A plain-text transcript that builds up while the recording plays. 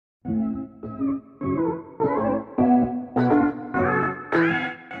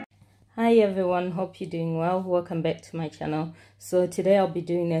Hey everyone, hope you're doing well. Welcome back to my channel. So today I'll be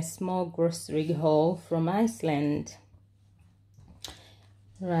doing a small grocery haul from Iceland.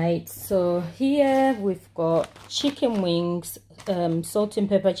 Right, so here we've got chicken wings, salt and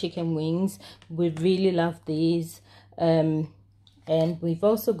pepper chicken wings. We really love these. And we've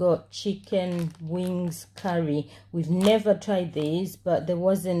also got chicken wings curry. We've never tried these, but there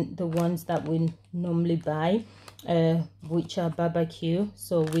wasn't the ones that we normally buy, which are barbecue,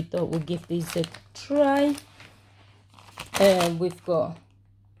 so we thought we'd give these a try. We've got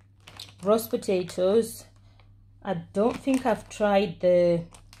roast potatoes. I don't think I've tried the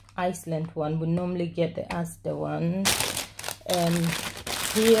Iceland one. We normally get the Asda one.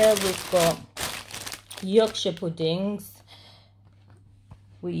 Here we've got Yorkshire puddings.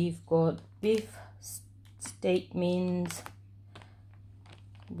 We've got beef steak mince.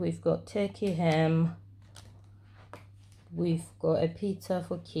 We've got turkey ham. We've got a pizza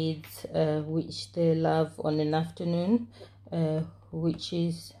for kids, which they love on an afternoon, which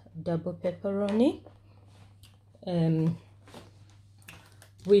is double pepperoni.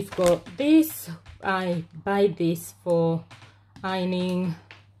 We've got this. I buy this for ironing,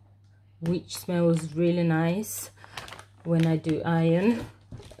 which smells really nice when I do iron.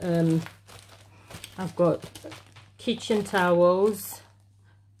 I've got kitchen towels.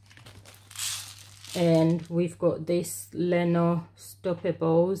 And we've got this Leno stopper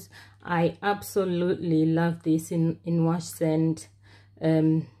bowls. I absolutely love this in wash sand.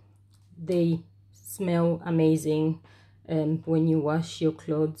 They smell amazing when you wash your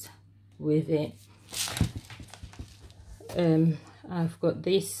clothes with it. I've got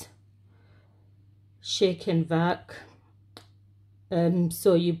this shake and vac.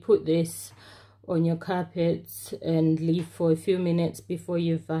 So you put this on your carpets and leave for a few minutes before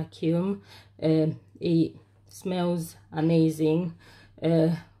you vacuum. It smells amazing.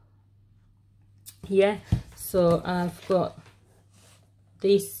 Yeah, so I've got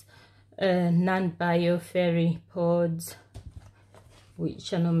this non-bio fairy pods,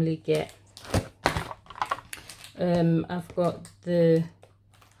 which I normally get. I've got the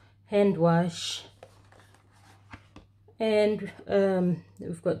hand wash, and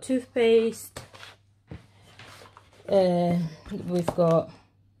we've got toothpaste. We've got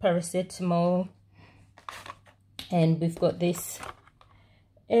paracetamol, and we've got this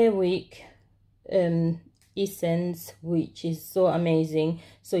Airwick essence, which is so amazing.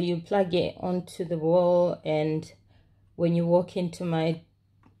 So you plug it onto the wall, and when you walk into my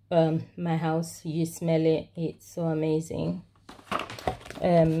house, you smell it. It's so amazing.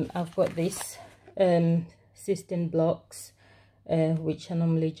 I've got this cistern blocks, which I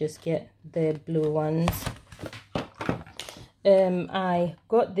normally just get the blue ones. I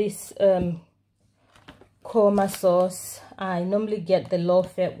got this korma sauce. I normally get the low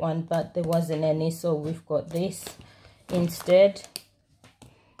fat one, but there wasn't any, so we've got this instead.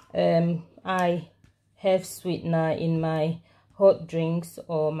 I have sweetener in my hot drinks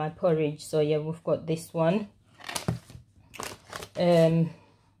or my porridge, so yeah, we've got this one.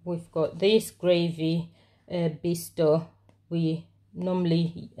 We've got this gravy bisto. We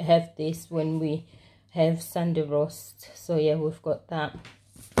normally have this when we have Sunday roast, so yeah, we've got that.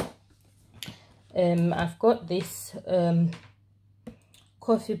 I've got this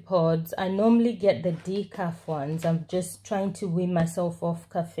coffee pods. I normally get the decaf ones. I'm just trying to wean myself off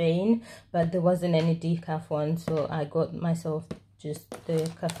caffeine, but there wasn't any decaf one, so I got myself just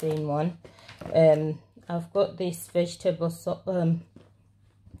the caffeine one. I've got this vegetable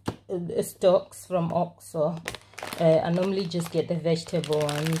stocks from Oxo. I normally just get the vegetable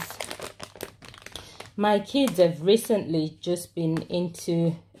ones. My kids have recently just been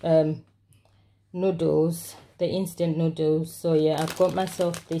into noodles, the instant noodles. So yeah, I've got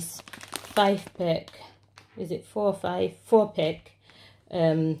myself this 5-pack. Is it 4 or 5? 4-pack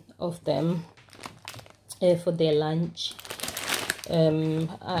of them for their lunch.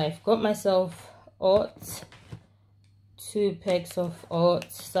 I've got myself oats, 2 packs of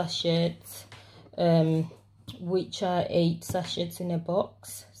oats sachets, which are 8 sachets in a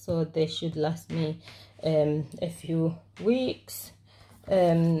box, so they should last me a few weeks.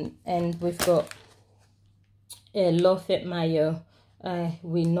 And we've got a low-fat mayo.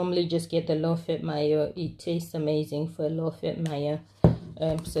 We normally just get the low-fat mayo. It tastes amazing for a low-fat mayo.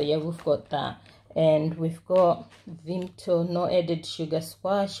 So yeah, we've got that. And we've got Vimto no added sugar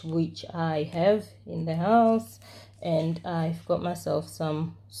squash, which I have in the house. And I've got myself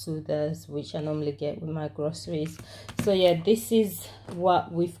some soothers, which I normally get with my groceries. So yeah, this is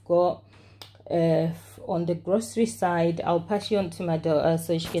what we've got on the grocery side. I'll pass you on to my daughter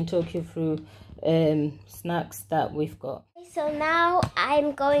so she can talk you through snacks that we've got. So now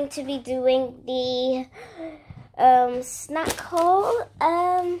I'm going to be doing the snack haul.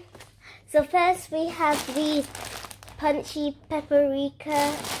 So first we have the Punchy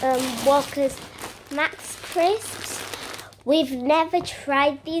Paprika Walker's Max Crisps. We've never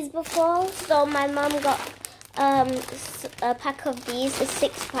tried these before, so my mum got a pack of these, a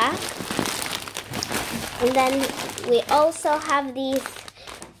 6-pack. And then we also have these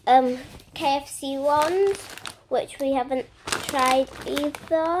KFC ones, which we haven't tried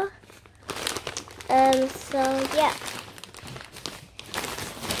either. So yeah.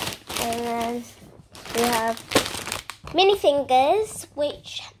 And then we have mini fingers,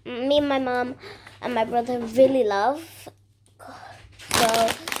 which me and my mum and my brother really love. So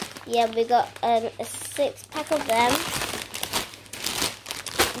yeah, we got a 6-pack of them.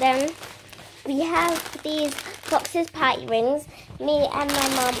 Then we have these Fox's party rings. Me and my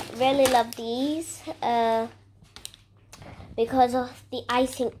mum really love these because of the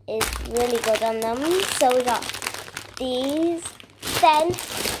icing is really good on them. So we got these. Then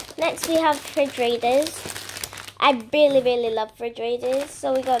next we have refrigerators. I really love refrigerators.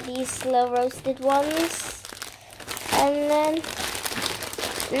 So we got these slow roasted ones. And then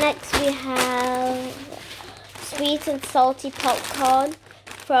next we have sweet and salty popcorn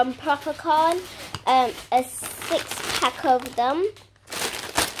from Popcorn. A 6-pack of them.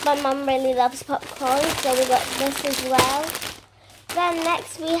 My mum really loves popcorn, so we got this as well. Then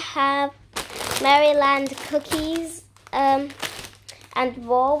next we have Maryland cookies and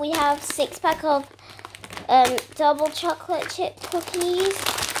more. We have 6-pack of double chocolate chip cookies,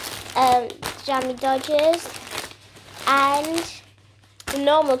 Jammy Dodgers, and the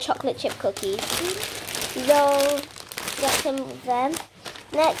normal chocolate chip cookies. So got some of them.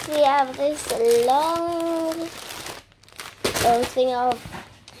 Next we have this long thing of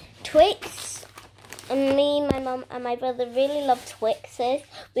Twix. And me, my mum and my brother really love Twixes.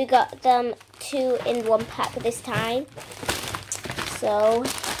 We got them 2 in 1 pack this time. So,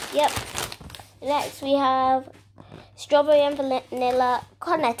 yep. Next we have strawberry and vanilla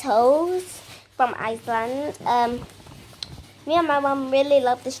cornettos from Iceland. Me and my mum really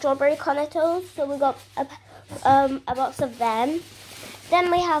love the strawberry cornettos, so we got a box of them. Then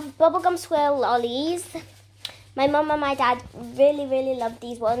we have bubblegum swirl lollies. My mum and my dad really love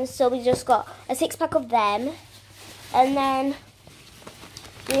these ones, so we just got a 6-pack of them. And then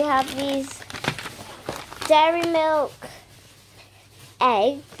we have these dairy milk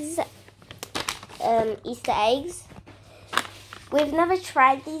eggs, Easter eggs. We've never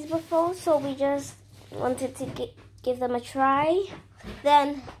tried these before, so we just wanted to give them a try.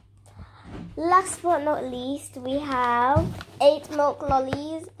 Then last but not least, we have 8 milk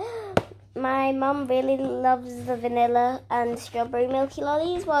lollies. My mum really loves the vanilla and strawberry milky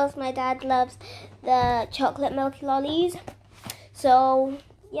lollies, whilst my dad loves the chocolate milky lollies. So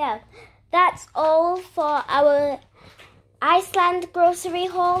yeah, that's all for our Iceland grocery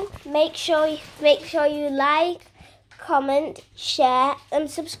haul. Make sure you like, comment, share and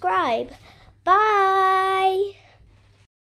subscribe. Bye!